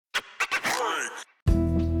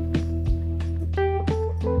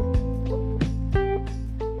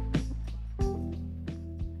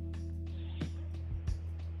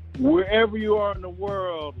Wherever you are in the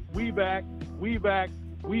world, we back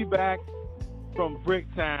from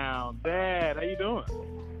Bricktown. Dad, how you doing?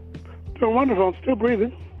 Doing wonderful. I'm still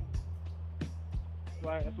breathing.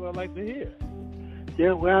 That's what I like to hear.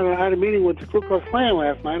 Yeah, well, I had a meeting with the Ku Klux Klan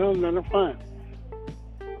last night. Other than that, I'm fine.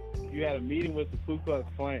 You had a meeting with the Ku Klux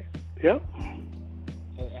Klan? Yep.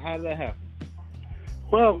 How did that happen?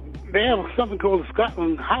 Well, they have something called the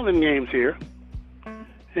Scotland Highland Games here.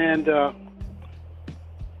 And,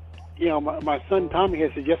 my son Tommy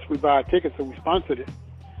had suggested we buy a ticket, so we sponsored it.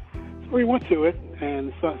 So we went to it,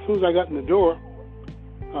 and so as soon as I got in the door,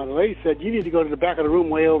 the lady said, "You need to go to the back of the room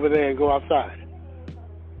way over there and go outside."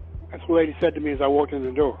 That's what the lady said to me as I walked in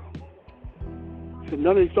the door. She said,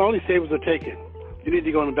 all these tables are taken. You need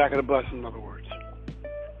to go in the back of the bus, in other words.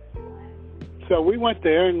 So we went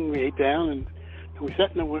there, and we ate down, and we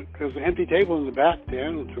sat there was an empty table in the back there,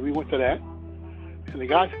 and so we went to that. And the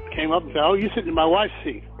guy came up and said, "Oh, you're sitting in my wife's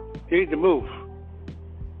seat. You need to move."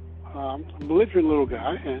 A belligerent little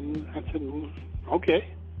guy, and I said, "Okay."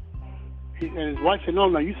 And his wife said, "No,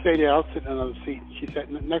 you stay there. I'll sit in another seat." She sat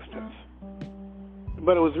next to us.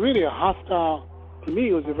 But it was really to me,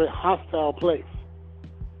 it was a very hostile place.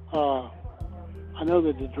 I know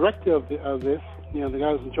that the director of this, the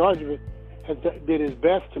guy who's in charge of it, did his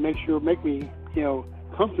best to make me,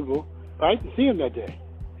 comfortable. But I didn't see him that day,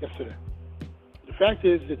 yesterday. The fact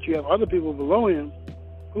is that you have other people below him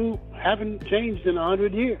who haven't changed in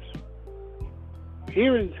 100 years.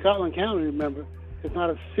 Here in Scotland County, remember, there's not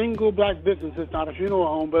a single black business, there's not a funeral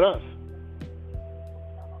home but us.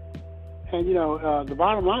 And, the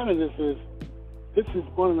bottom line of this is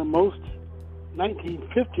one of the most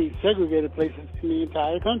 1950s segregated places in the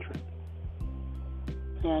entire country.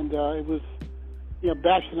 And it was,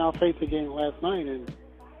 bashed in our face again last night. And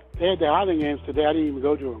they had the Highland Games today. I didn't even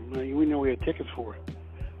go to them. We know we had tickets for it.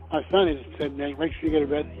 My son had said, "Make sure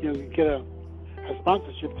you get a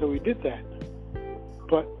sponsorship." So we did that.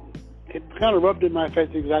 But it kind of rubbed in my face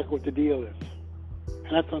exactly what the deal is.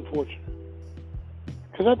 And that's unfortunate.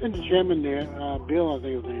 Because I think the chairman there, Bill, I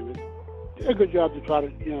think his name is, did a good job to try to,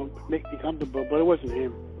 make me comfortable, but it wasn't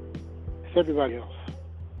him. It's everybody else.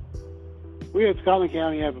 We at Scotland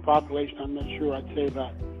County have a population, I'm not sure, I'd say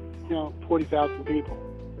about, 40,000 people.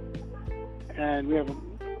 And we have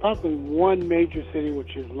probably one major city,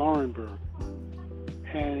 which is Laurinburg.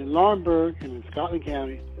 And in Laurinburg and in Scotland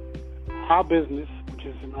County, our business, which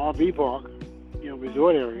is an RV park,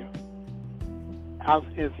 resort area,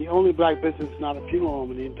 is the only black business not a funeral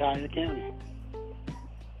home in the entire county.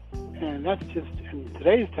 And that's just, in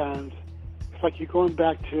today's times, it's like you're going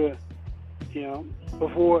back to,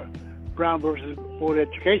 before Brown versus Board of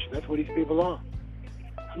Education. That's what these people are.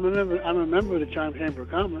 I'm a member of the Chamber of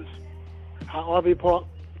Commerce. Our RV park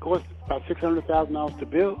cost about $600,000 to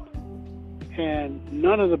build, and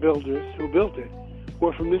none of the builders who built it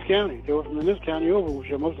were from this county. They were from this county over,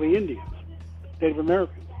 which are mostly Indians, Native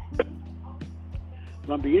Americans.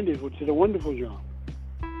 Lumbee Indians, which did a wonderful job.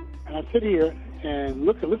 And I sit here and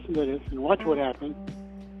listen to this and watch what happened.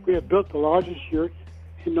 We have built the largest yurt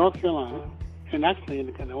in North Carolina, and actually in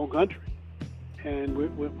the whole country. And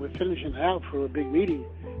we're finishing it out for a big meeting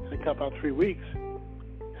in about 3 weeks.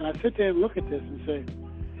 And I sit there and look at this and say,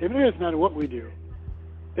 it really doesn't matter what we do.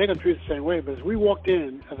 They're going to treat us the same way. But as we walked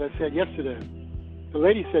in, as I said yesterday, the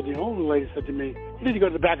lady said to me, "You need to go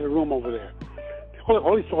to the back of the room over there.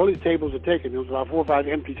 All these tables are taken." There was about 4 or 5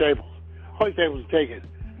 empty tables. All these tables are taken.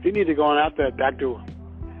 You need to go on out that back door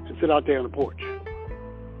and sit out there on the porch.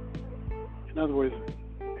 In other words,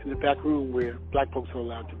 in the back room where black folks are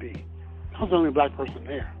allowed to be. I was the only black person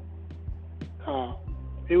there.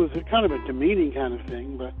 It was a kind of a demeaning kind of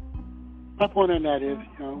thing, but my point on that is,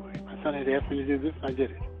 my son had asked me to do this, and I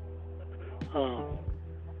did it.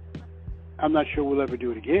 I'm not sure we'll ever do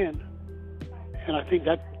it again. And I think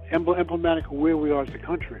that's emblematic of where we are as a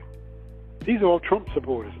country. These are all Trump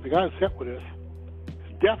supporters. The guy who sat with us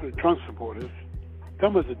is definitely Trump supporters.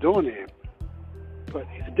 Come as a doorname, but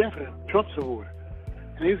he's a definite Trump supporter.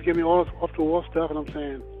 And he was giving me all this off-the-wall stuff, and I'm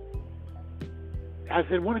saying, I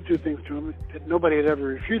said one or two things to him that nobody had ever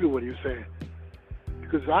refuted what he was saying.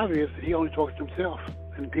 Because it's obvious that he only talks to himself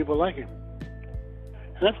and people like him.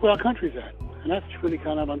 And that's where our country's at. And that's really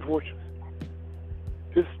kind of unfortunate.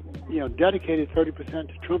 This, dedicated 30%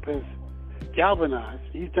 to Trump has galvanized.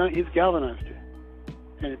 He's galvanized it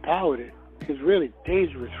and empowered it. Is really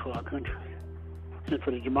dangerous for our country and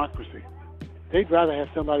for the democracy. They'd rather have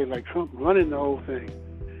somebody like Trump running the whole thing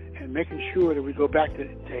and making sure that we go back to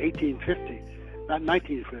 1850, not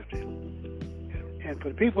 1950. And for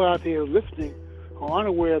the people out there listening who aren't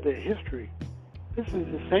aware of their history, this is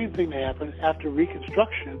the same thing that happened after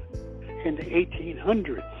Reconstruction in the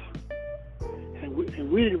 1800s. And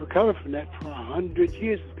we didn't recover from that for 100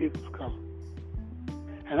 years as people of color.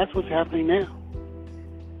 And that's what's happening now.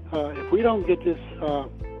 If we don't get this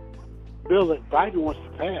bill that Biden wants to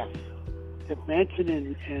pass, if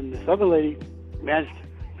Manchin and this other lady managed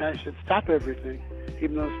to stop everything,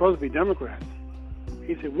 even though it's supposed to be Democrats,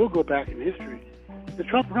 he said, we'll go back in history. The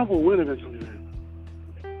Trump will win eventually then.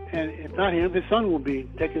 And if not him, his son will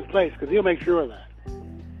take his place, because he'll make sure of that.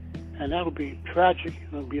 And that'll be tragic,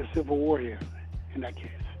 and it'll be a civil war here in that case.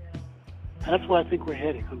 And that's where I think we're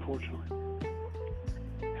heading, unfortunately.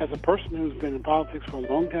 As a person who's been in politics for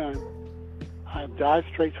a long time, I've died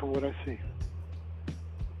straight for what I see.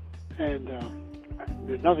 And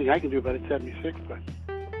there's nothing I can do about it at 76, but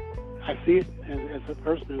I see it, and as a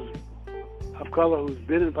person who's of color who's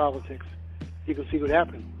been in politics, you can see what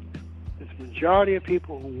happened. There's a majority of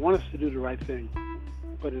people who want us to do the right thing,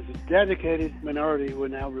 but there's a dedicated minority who are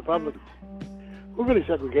now Republicans, who are really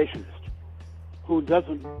segregationists, who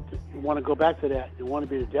doesn't want to go back to that. They want to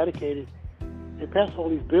be the dedicated. They passed all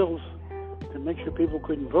these bills to make sure people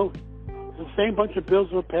couldn't vote. It's the same bunch of bills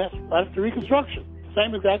that were passed right after Reconstruction,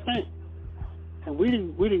 same exact thing. And we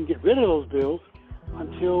didn't get rid of those bills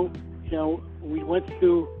until we went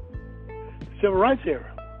through the Civil Rights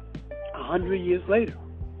era, 100 years later.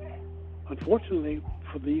 Unfortunately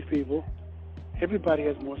for these people, everybody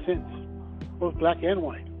has more sense, both black and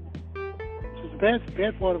white. So it's a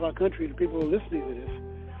bad part of our country. The people who are listening to this,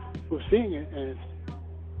 who are seeing it, and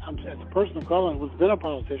as a person of color who's been a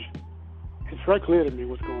politician, it's very clear to me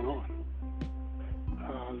what's going on.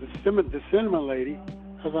 The cinema lady,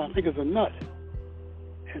 I think, is a nut.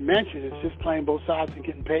 And Manchin is just playing both sides and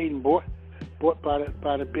getting paid and bought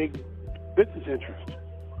by the big business interest.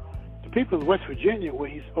 The people in West Virginia, where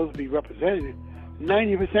he's supposed to be represented,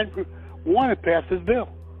 90% want to pass this bill,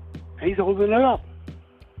 and he's holding it up.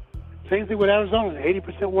 Same thing with Arizona.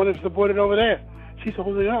 80% want to support it over there. She's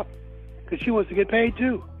holding it up because she wants to get paid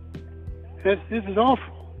too. This is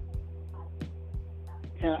awful.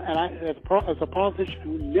 And I, as a politician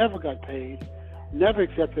who never got paid, never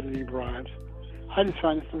accepted any bribes, I just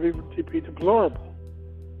find this to be deplorable.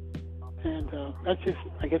 And I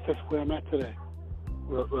guess that's where I'm at today.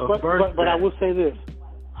 But I will say this.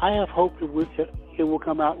 I have hope it will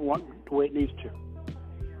come out the way it needs to.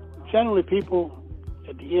 Generally, people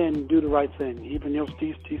at the end do the right thing, even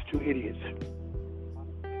these two idiots.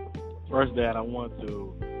 First, Dad, I want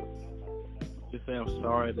to just say I'm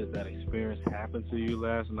sorry that experience happened to you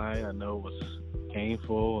last night. I know it was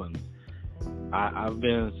painful, and I've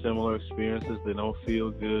been in similar experiences that don't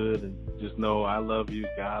feel good, and just know I love you,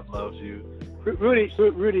 God loves you.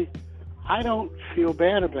 Rudy, I don't feel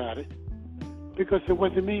bad about it because it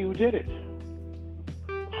wasn't me who did it.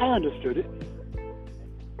 I understood it.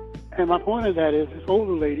 And my point of that is this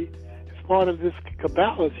older lady is part of this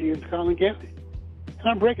cabal here in Collin County. And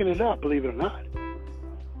I'm breaking it up, believe it or not,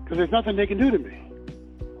 because there's nothing they can do to me.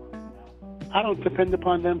 I don't depend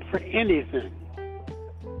upon them for anything.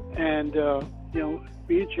 And,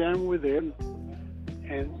 me and Sharon were there,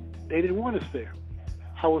 and they didn't want us there.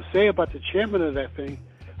 I will say about the chairman of that thing,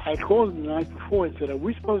 I called him the night before and said, are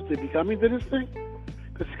we supposed to be coming to this thing?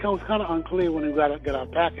 Because it was kind of unclear when we got our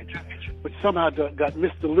package, which somehow got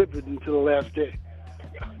misdelivered until the last day.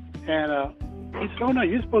 And he said, oh, no,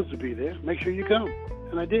 you're supposed to be there. Make sure you come.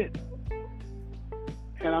 And I did.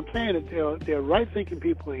 And I'm saying that there are right-thinking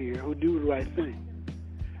people here who do the right thing.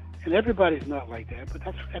 And everybody's not like that, but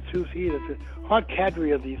that's who's here. It's a hard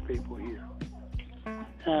cadre of these people here.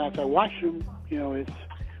 And as I watch them,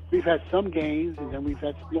 we've had some gains, and then we've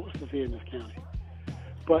had some losses here in this county.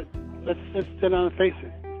 But let's sit down and face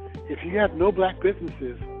it. If you have no black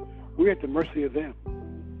businesses, we're at the mercy of them.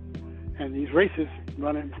 And these racists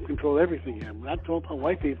run and control everything here. I'm not talking about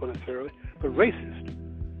white people necessarily, but racist.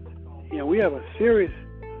 We have a serious,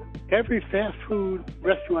 every fast food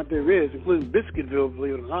restaurant there is, including Biscuitville,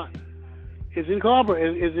 believe it or not, is in Laurinburg,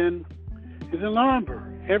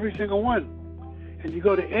 every single one. And you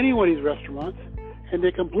go to any one of these restaurants, and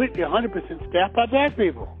they're completely 100% staffed by black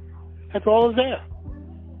people. That's all is there.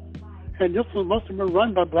 And most of them are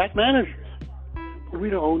run by black managers. But we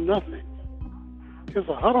don't own nothing. There's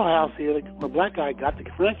a Huddle House here that a black guy got the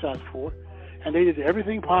franchise for, and they did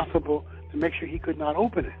everything possible to make sure he could not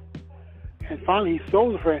open it. And finally, he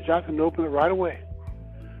sold the franchise and opened it right away.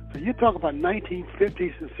 So you talk about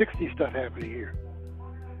 1950s and 60s stuff happening here.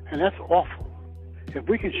 And that's awful. If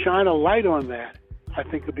we can shine a light on that, I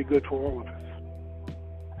think it'll be good for all of us.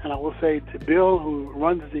 And I will say to Bill, who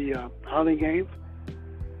runs the hunting games,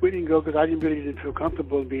 we didn't go because I didn't feel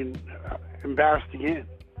comfortable being embarrassed again.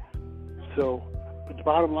 So, but the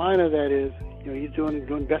bottom line of that is, he's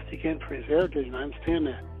doing best he can for his heritage, and I understand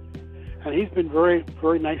that. And he's been very,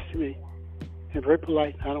 very nice to me and very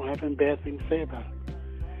polite. I don't have any bad thing to say about it.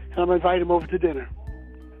 And I'm going to invite him over to dinner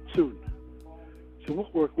soon. So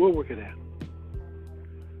we'll work it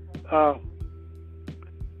out.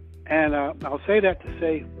 And I'll say that to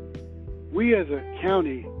say, we as a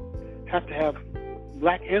county have to have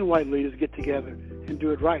black and white leaders get together and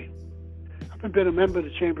do it right. I've been a member of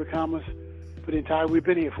the Chamber of Commerce for we've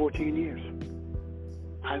been here 14 years.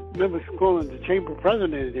 I remember calling the Chamber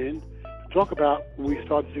president in to talk about when we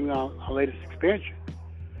started doing our latest expansion.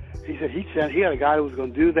 He said he had a guy who was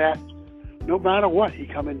going to do that no matter what,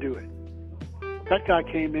 he'd come and do it. That guy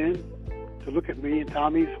came in to look at me and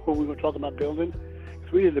Tommy's when we were talking about building,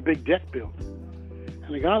 because we did a big deck build.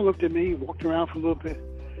 And the guy looked at me, walked around for a little bit,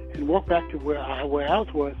 and walked back to where our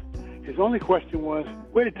house was. His only question was,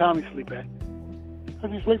 where did Tommy sleep at?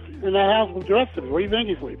 Because he sleeps in that house with the rest of us. Where do you think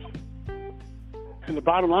he sleeps? And the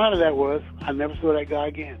bottom line of that was, I never saw that guy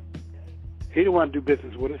again. He didn't want to do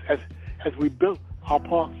business with us. As we built our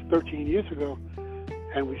parks 13 years ago,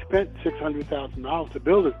 and we spent $600,000 to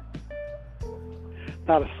build it,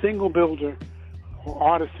 not a single builder or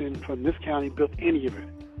artisan from this county built any of it.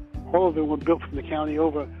 All of them were built from the county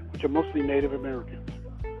over, which are mostly Native Americans.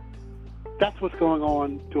 That's what's going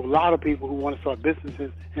on to a lot of people who want to start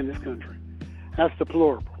businesses in this country. That's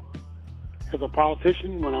deplorable. As a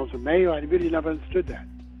politician, when I was a mayor, I really never understood that.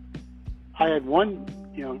 I had one,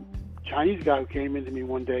 Chinese guy who came into me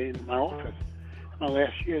one day in my office, my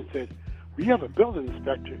last year, and said, "We have a building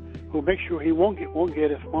inspector who'll make sure he won't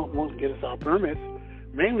get us our permits,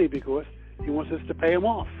 mainly because he wants us to pay him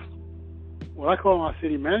off." Well, I called our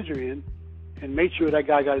city manager in and made sure that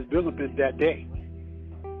guy got his building permit that day.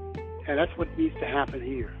 And that's what needs to happen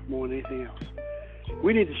here more than anything else.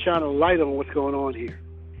 We need to shine a light on what's going on here.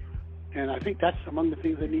 And I think that's among the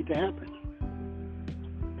things that need to happen.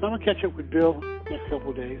 So I'm going to catch up with Bill next couple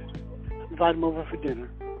of days, invite him over for dinner.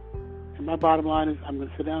 And my bottom line is I'm going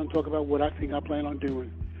to sit down and talk about what I think I plan on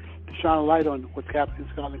doing to shine a light on what's happening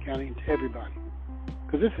in Scotland County and to everybody.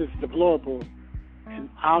 Because this is deplorable in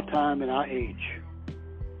our time and our age.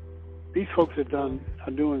 These folks are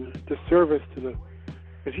doing disservice to the...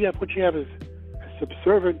 Because what you have is a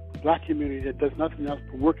subservient black community that does nothing else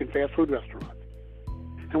but work in fast food restaurants.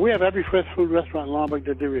 And we have every fast food restaurant in Lombard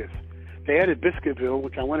that there is. They added Biscuitville,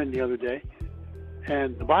 which I went in the other day.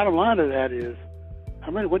 And the bottom line of that is,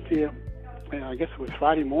 I went there, I guess it was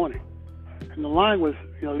Friday morning, and the line was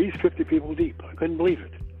at least 50 people deep. I couldn't believe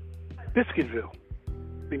it. Biscuitville.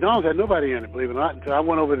 McDonald's had nobody in it, believe it or not, until I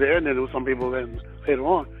went over there, and there were some people then later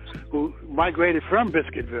on who migrated from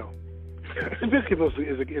Biscuitville. And Biscuitville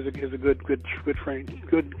is a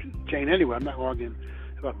good chain anyway. I'm not arguing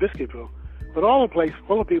about Biscuitville. But all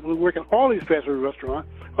the people who work in all these fast food restaurants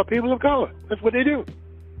are people of color. That's what they do.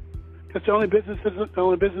 That's the only business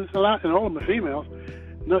allowed, and all of them are females.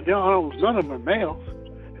 None of them are males.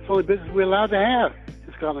 It's the only business we're allowed to have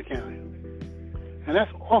in Scotland County. And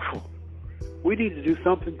that's awful. We need to do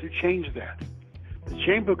something to change that. The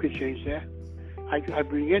Chamber could change that. I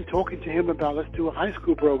began talking to him about let's do a high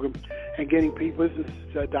school program and getting people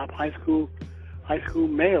to adopt high school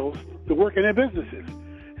males to work in their businesses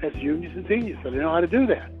as juniors and seniors, so they know how to do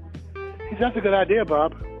that. He said, "That's a good idea,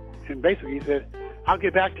 Bob." And basically he said, "I'll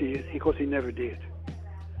get back to you." Of course, he never did.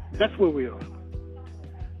 That's where we are.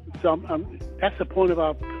 So that's the point of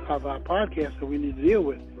our podcast that we need to deal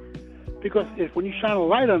with. Because when you shine a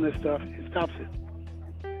light on this stuff, it stops it.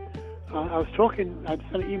 I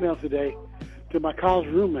sent an email today to my college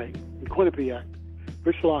roommate in Quinnipiac,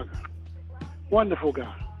 Rich Lager. Wonderful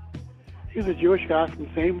guy. He was a Jewish guy from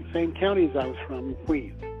the same county as I was from,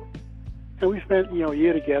 Queens. And we spent a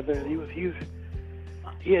year together. And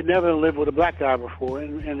he had never lived with a black guy before,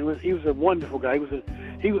 and he was a wonderful guy. I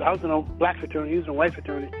was in a black fraternity, he was in a white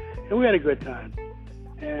fraternity, and we had a good time.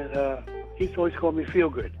 And he always called me Feel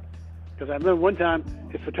Good, because I remember one time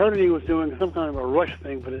his fraternity was doing some kind of a rush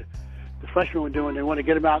thing, but the freshmen were doing. They wanted to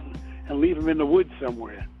get him out and leave him in the woods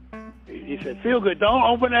somewhere. He said, "Feel Good, don't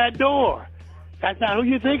open that door. That's not who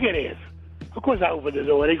you think it is." Of course, I opened the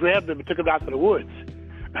door. They grabbed him and took him out to the woods.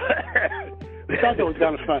 I thought that was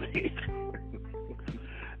kind of funny.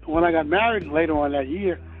 When I got married later on that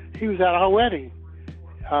year, he was at our wedding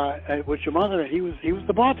with your mother, and he was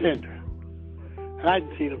the bartender. And I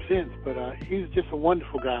hadn't seen him since, but he was just a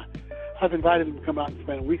wonderful guy. I've invited him to come out and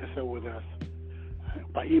spend a week or so with us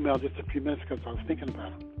by email just a few minutes because I was thinking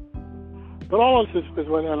about him. But all of this is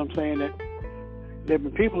what I'm saying, that there have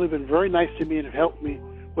been people who have been very nice to me and have helped me,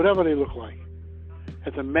 whatever they look like.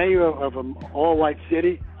 as a mayor of an all-white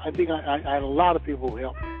city, I think I had a lot of people who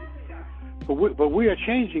helped. But we are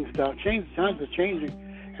changing stuff. Times are changing,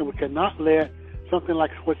 and we cannot let something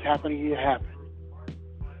like what's happening here happen.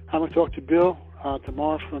 I'm going to talk to Bill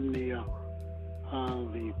tomorrow from the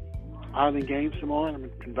Island Games tomorrow, and I'm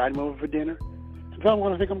going to invite him over for dinner and tell him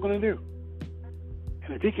what I think I'm going to do.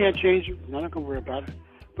 And if he can't change it, I'm not going to worry about it.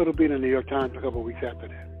 But it'll be in the New York Times a couple of weeks after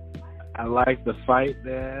that. I like the fight,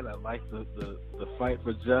 Dad. I like the fight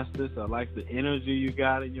for justice. I like the energy you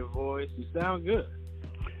got in your voice. You sound good.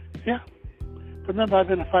 Yeah. But remember, I've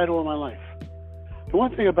been a fighter all my life. The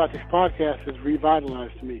one thing about this podcast has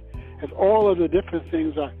revitalized me is all of the different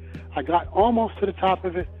things I got almost to the top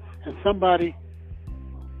of it, and somebody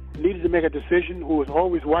needed to make a decision who was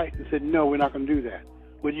always white and said, no, we're not going to do that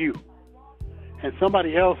with you. And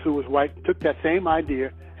somebody else who was white took that same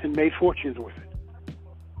idea and made fortunes with it.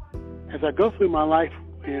 As I go through my life,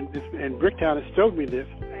 and Bricktown has showed me this.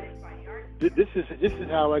 This is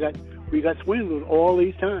how we got swindled all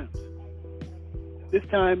these times. This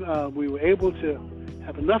time we were able to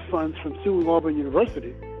have enough funds from suing Auburn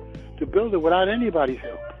University to build it without anybody's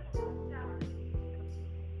help.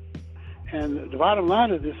 And the bottom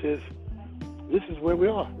line of this is where we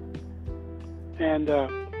are. And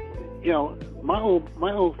my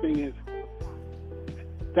whole thing is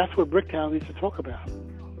that's what Bricktown needs to talk about.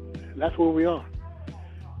 And that's where we are.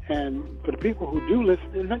 And for the people who do listen,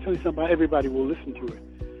 eventually everybody will listen to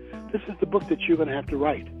it. This is the book that you're going to have to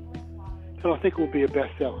write. So I think it will be a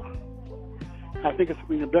bestseller. I think it's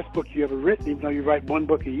the best book you ever written, even though you write one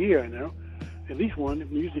book a year, at least one,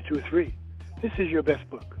 usually 2 or 3. This is your best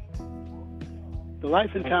book. The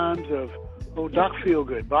Life and Times of Doc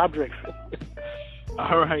Feelgood, Bob Drexel.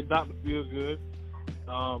 All right, Dr. Feelgood.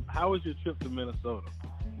 How was your trip to Minnesota?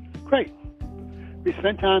 Great. We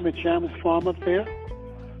spent time at Shaman's Farm up there.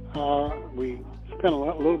 We spent a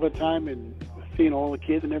little bit of time in seeing all the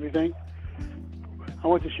kids and everything. I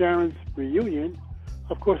went to Sharon's reunion.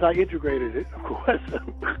 Of course, I integrated it, of course.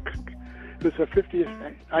 It was her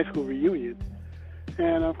 50th high school reunion.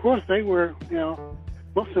 And, of course, they were,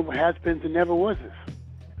 most of them were has-beens and never-wases.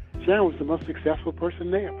 Sharon was the most successful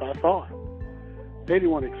person there, by far. They didn't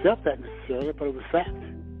want to accept that necessarily, but it was fact.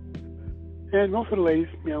 And most of the ladies,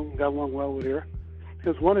 got along well with her.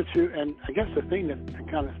 There was 1 or 2, and I guess the thing that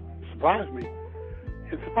kind of surprised me,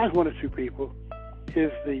 it surprised 1 or 2 people,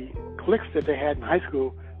 is the cliques that they had in high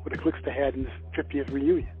school were the cliques they had in this 50th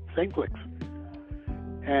reunion. Same cliques.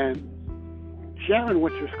 And Sharon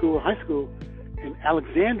went to high school in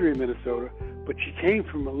Alexandria, Minnesota, but she came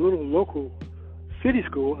from a little local city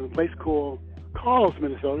school in a place called Carlos,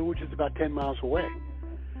 Minnesota, which is about 10 miles away.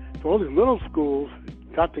 So all these little schools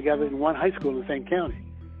got together in one high school in the same county.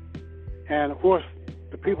 And, of course,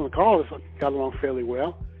 the people in Carlos got along fairly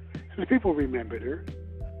well, and the people remembered her.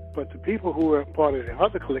 But the people who were part of the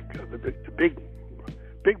other clique, the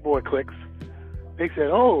big boy cliques, they said,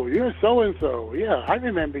 oh, you're so-and-so. Yeah, I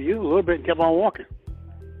remember you a little bit, and kept on walking.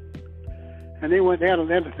 And they had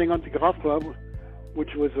a thing on the golf club,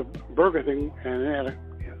 which was a burger thing, and they had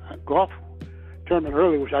a golf tournament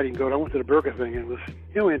early, which I didn't go to. I went to the burger thing, and it was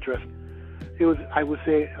interesting. It was, I would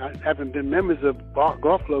say, having been members of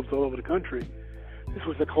golf clubs all over the country, this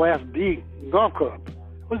was a Class B golf club.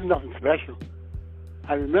 It wasn't nothing special.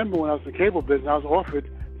 I remember when I was in the cable business, I was offered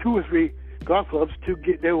 2 or 3 golf clubs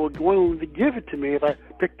they were willing to give it to me if I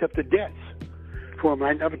picked up the debts for them.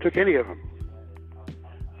 I never took any of them.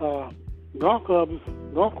 Golf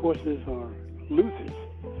courses are losers.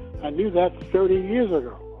 I knew that 30 years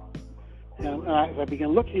ago. And as I began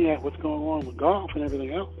looking at what's going on with golf and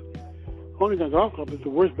everything else, owning a golf club is the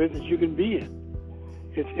worst business you can be in.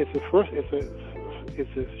 It's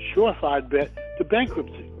a surefire bet to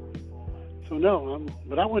bankruptcy. So no,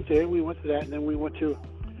 but I went there. We went to that, and then we went to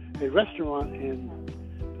a restaurant in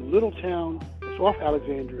the little town that's off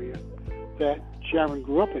Alexandria that Sharon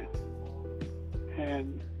grew up in,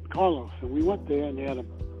 and Carlos. And we went there, and they had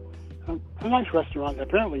a nice restaurant.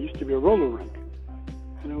 Apparently, used to be a roller rink,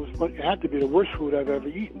 and it had to be the worst food I've ever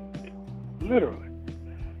eaten, literally.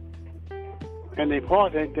 And they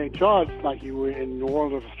charged like you were in the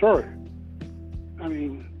world of Astoria. I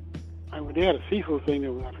mean, they had a seafood thing.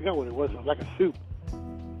 I forgot what it was. It was like a soup.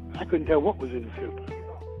 I couldn't tell what was in the soup.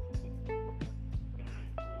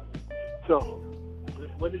 So,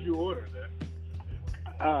 what did you order there?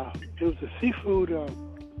 It was a seafood,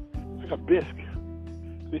 like a bisque.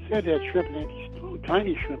 They said they had shrimp in it,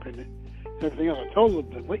 tiny shrimp in it, and everything else. I told them,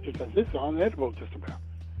 the waitress, this is unedible just about.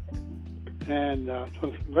 And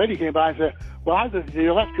so the lady came by and said, well,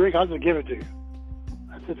 you left drink, I'll just give it to you.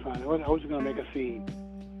 I said, fine. I wasn't going to make a scene,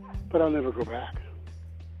 but I'll never go back.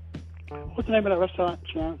 What's the name of that restaurant,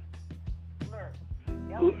 Sean?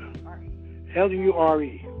 Lure.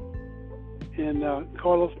 In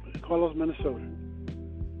Carlos, Minnesota.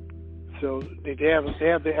 So they have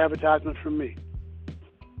the advertisement from me.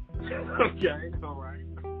 Okay, all right.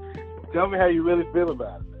 Tell me how you really feel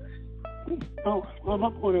about it. Oh, well,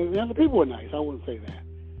 my point is, the people were nice. I wouldn't say that.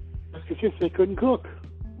 It's just they couldn't cook.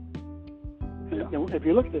 And if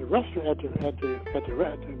you look at the restaurant at the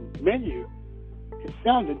menu, it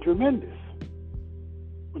sounded tremendous.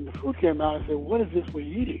 When the food came out, I said, "What is this we're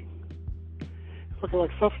eating?" It's looking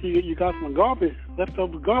like stuff you got from a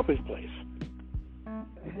leftover garbage place.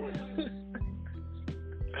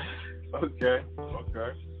 Okay.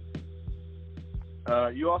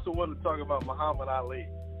 You also wanted to talk about Muhammad Ali.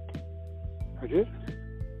 I did?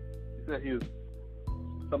 You said he was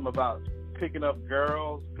something about picking up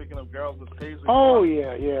girls with tasers. Oh,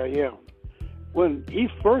 yeah. When he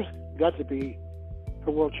first got to be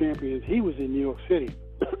a world champion, he was in New York City,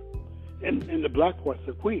 in the black parts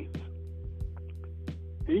of Queens.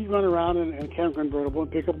 And he'd run around in a Camry convertible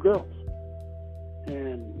and pick up girls.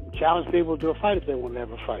 And challenge people to a fight if they wanted to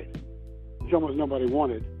have a fight, which almost nobody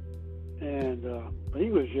wanted. And but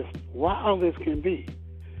he was just wild as can be.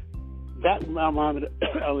 That Muhammad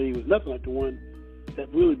Ali was nothing like the one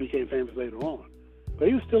that really became famous later on. But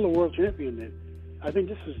he was still a world champion then. I think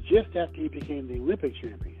this was just after he became the Olympic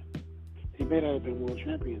champion. He may not have been world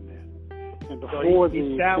champion then. And before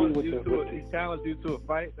he challenged you to a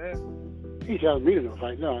fight then? He challenged me to a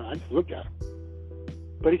fight. No, I just looked at him.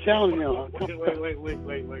 But he challenged me.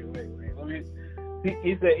 Wait.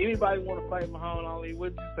 He said, anybody want to fight Muhammad Ali?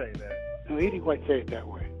 Would you say that? No, he didn't quite say it that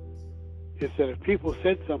way. He said if people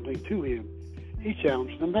said something to him, he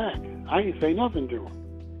challenged them back. I didn't say nothing to him.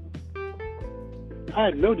 I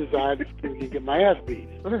had no desire to get my ass beat.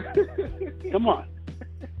 Come on.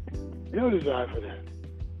 No desire for that.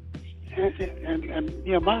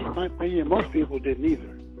 And most people didn't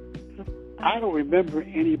either. I don't remember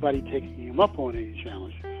anybody taking him up on any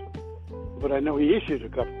challenges, but I know he issued a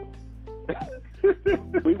couple.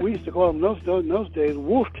 we used to call them those days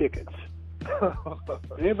wolf tickets.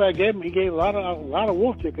 Everybody he gave a lot of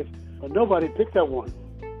wolf tickets, but nobody picked up one.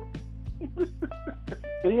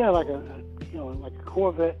 And he had like a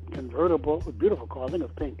Corvette convertible, a beautiful car. I think it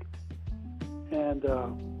was pink. And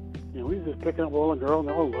we was just picking up all the girls, and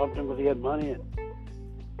they all loved him because he had money. And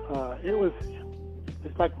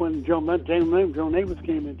it's like when Joe Namath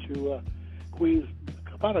came into Queens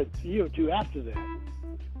about a year or two after that,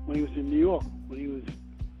 when he was in New York, when he was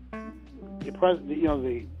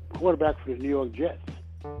the quarterback for the New York Jets,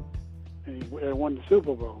 and he won the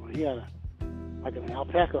Super Bowl. And he had an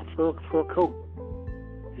alpaca fur coat,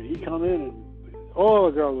 and he come in, and all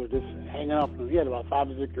the girls were just hanging up on him. He had about 5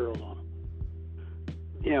 or 6 girls on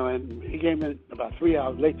him. And he came in about 3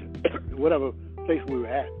 hours later, whatever place we were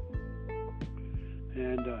at,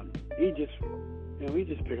 and he just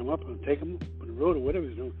pick him up and take him on the road or whatever he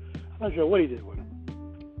was doing. I'm not sure what he did with him,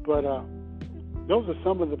 but those are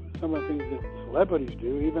some of the things that celebrities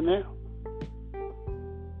do even now.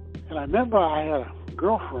 And I remember I had a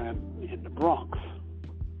girlfriend in the Bronx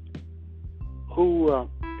who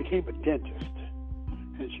became a dentist,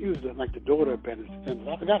 and she was like the daughter of dentist.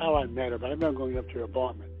 I forgot how I met her, but I remember going up to her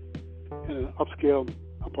apartment in an upscale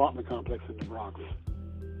apartment complex in the Bronx.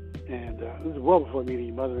 And it was well before meeting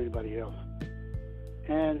your mother or anybody else.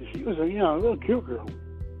 And she was a little cute girl.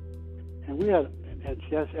 And we had, as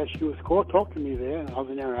she was talking to me there, and I was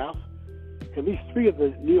in her house, at least 3 of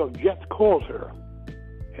the New York Jets called her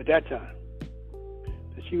at that time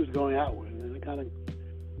that she was going out with. And I kind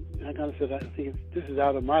of said, I think this is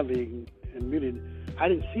out of my league. And really, I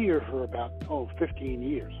didn't see her for about 15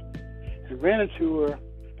 years. And ran into her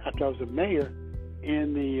after I was a mayor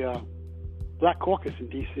in the Black Caucus in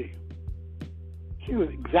D.C. She was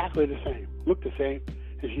exactly the same, looked the same.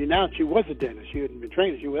 And she was a dentist. She hadn't been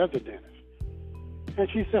trained, she was a dentist. And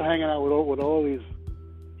she's still hanging out with all these,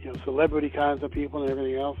 celebrity kinds of people and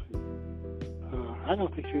everything else. I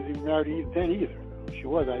don't think she was even married then either. She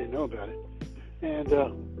was, I didn't know about it. And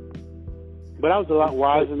but I was a lot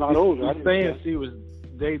wiser and a lot older. You're saying she was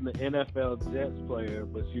dating an NFL Jets player,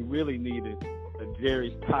 but she really needed a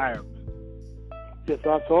Jerry Tyreman. Yes,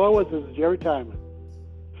 that's all I was Jerry Tyreman.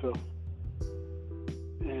 So,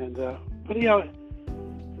 and but a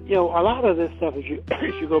lot of this stuff as you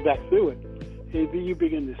go back through it, you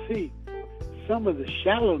begin to see some of the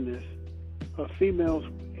shallowness of females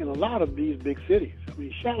in a lot of these big cities. I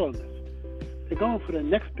mean, shallowness. They're going for the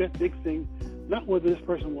next big thing, not whether this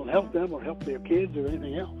person will help them or help their kids or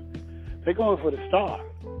anything else. They're going for the star.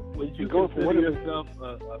 Would you consider yourself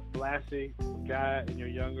a flashy guy in your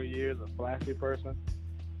younger years, a flashy person?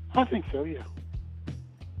 I think so, yeah.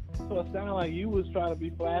 So it sounded like you was trying to be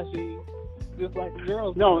flashy, just like the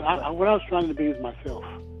girls. No, what I was trying to be was myself.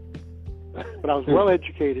 But I was well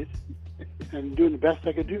educated and doing the best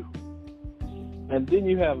I could do. And then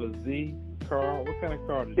you have a Z car. What kind of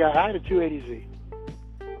car did you Yeah, I had a 280Z.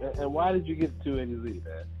 And why did you get the 280Z,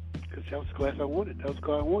 Dad? Because that was the class I wanted. That was the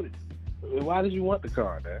car I wanted. Why did you want the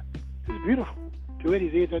car, Dad? It was beautiful.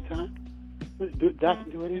 280Z at that time.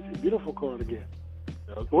 Datsun 280Z, beautiful car to get.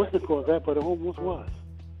 Okay. It wasn't called that, but it almost was.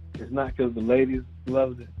 It's not because the ladies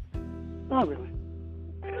loved it? Not really.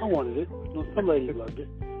 I wanted it. Some ladies loved it.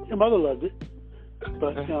 Your mother loved it.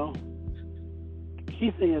 But, the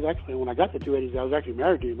key thing is actually, when I got the 280Z, I was actually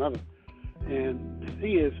married to your mother. And the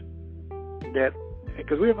thing is that,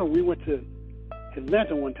 because we went to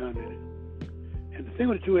Atlanta one time in it. And the thing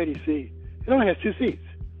with the 280Z, it only has 2 seats.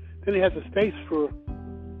 Then it has a space for,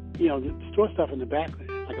 to store stuff in the back,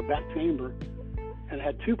 like a back chamber. And it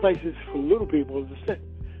had 2 places for little people to sit.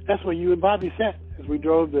 That's where you and Bobby sat as we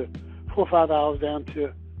drove the 4 or 5 hours down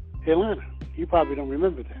to Atlanta. You probably don't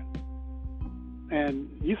remember that. And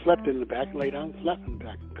you slept in the back, lay down and slept in the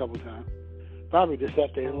back a couple of times. Bobby just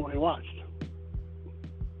sat there and watched.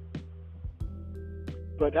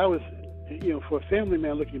 But that was, for a family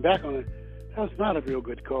man looking back on it, that was not a real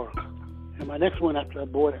good car. And my next one after I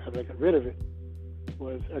bought it, after I got rid of it,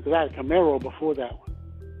 was, because I had a Camaro before that one,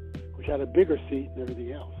 which had a bigger seat and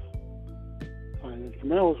everything else. And the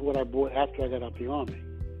Camaro was what I bought after I got out the Army.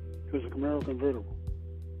 It was a Camaro convertible.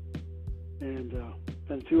 And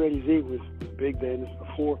then the 280Z was big then. This was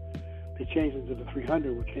before they changed it to the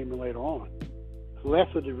 300, which came in later on. So the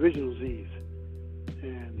last of the original Zs.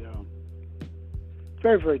 And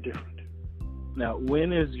very, very different. Now,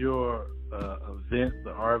 when is your event,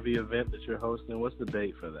 the RV event that you're hosting? What's the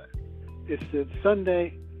date for that? It's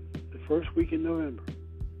Sunday, the first week in November.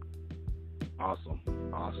 Awesome.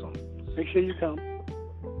 Make sure you come.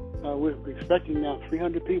 We're expecting now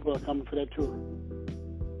 300 people are coming for that tour.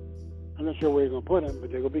 I'm not sure where you're going to put them,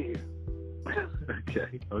 but they're going to be here.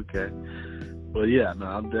 Okay. Well, yeah, no,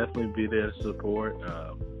 I'll definitely be there to support.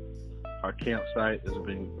 Our campsite has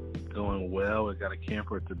been going well. We got a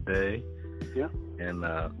camper today. Yeah. And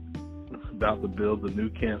about to build a new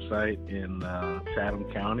campsite in Chatham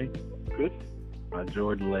County. Good. By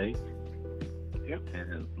Jordan Lake. Yep.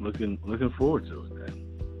 And looking forward to it, man.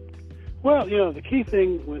 Well, the key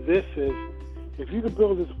thing with this is if you can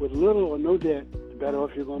build this with little or no debt, the better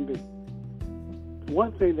off you're going to be.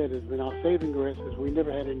 One thing that has been our saving grace is we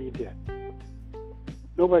never had any debt.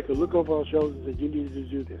 Nobody could look over our shoulders and say, you needed to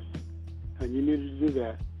do this, and you needed to do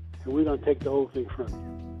that, and we're going to take the whole thing from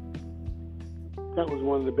you. That was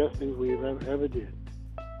one of the best things we ever did.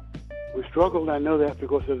 We struggled, I know that,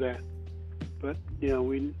 because of that. But,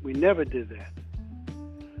 we never did that.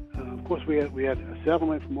 Of course, we had a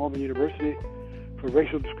settlement from Auburn University for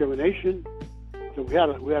racial discrimination. So we had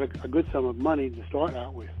a good sum of money to start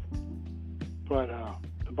out with. But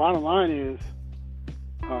the bottom line is,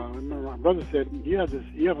 remember my brother said, you have an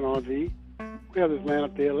RV. We have this land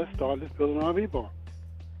up there. Let's build an RV park.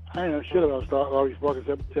 I didn't know shit about RV park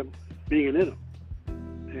except being in them.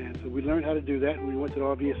 And so we learned how to do that, and we went to the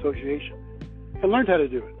RV Association and learned how to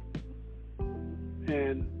do it.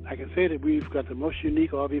 And I can say that we've got the most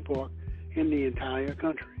unique RV park in the entire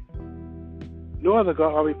country. No other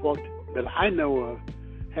RV park that I know of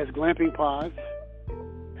has glamping pods,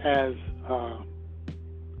 has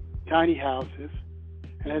tiny houses,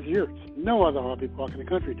 and has yurts. No other RV park in the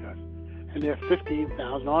country does. And there are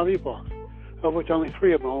 15,000 RV parks, of which only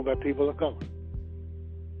 3 of them are owned by people of color.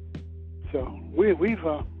 So we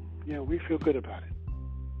feel good about it.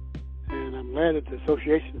 And I'm glad that the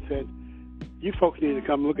association said, you folks need to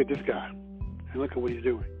come look at this guy and look at what he's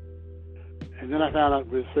doing. And then I found out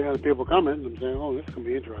there's 300 people coming, and I'm saying, oh, this is going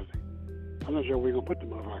to be interesting. I'm not sure where we're going to put the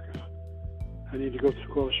motherfuckers. I need to go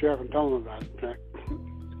call the sheriff and tell him about it, in fact.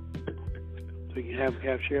 So you can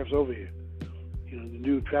have sheriffs over here, the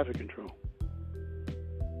new traffic control.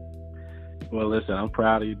 Well, listen, I'm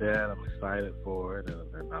proud of you, Dad. I'm excited for it,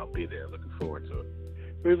 and I'll be there. Looking forward to it.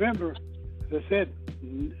 Remember, as I said,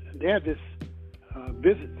 they have this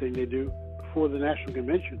visit thing they do before the National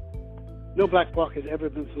Convention. No black park has ever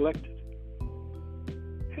been selected.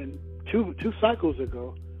 And two cycles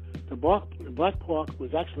ago, the black park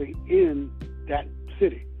was actually in that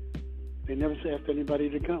city. They never asked anybody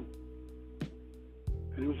to come.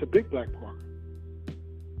 And it was a big black park.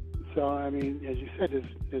 So, I mean, as you said,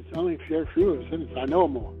 there's only very few of us in it. I know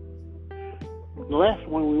more. The last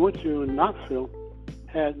one we went to in Knoxville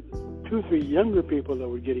had 2 or 3 younger people that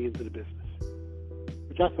were getting into the business,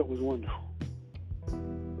 which I thought was wonderful.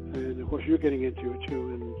 And, of course, you're getting into it, too,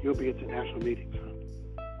 and you'll be at the national meeting. So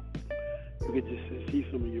you get to see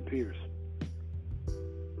some of your peers.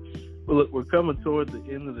 Well, look, we're coming toward the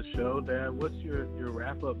end of the show, Dad. What's your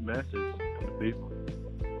wrap-up message to the people?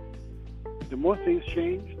 The more things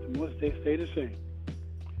change, the more they stay the same.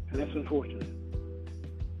 And that's unfortunate.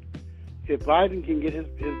 If Biden can get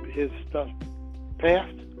his stuff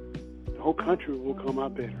passed, the whole country will come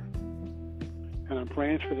out better. And I'm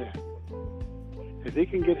praying for that. If he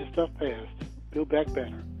can get his stuff passed, Build Back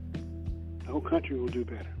Better, the whole country will do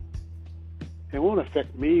better. It won't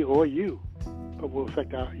affect me or you, but will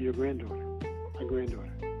affect your granddaughter, my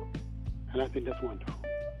granddaughter. And I think that's wonderful.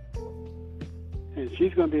 And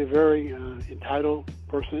she's going to be a very entitled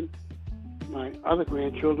person. My other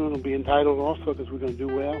grandchildren will be entitled also because we're going to do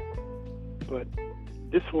well. But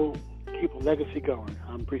this will keep a legacy going.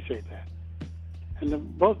 I appreciate that.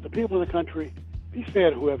 And both the people in the country, be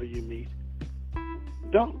fair to whoever you meet.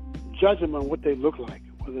 Don't judge them on what they look like,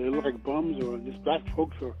 whether they look like bums or just black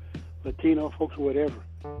folks or Latino folks or whatever.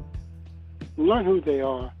 Learn who they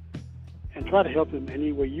are and try to help them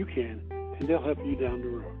any way you can, and they'll help you down the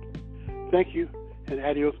road. Thank you, and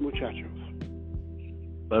adios, muchachos.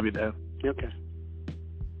 Love you, Dad. Okay.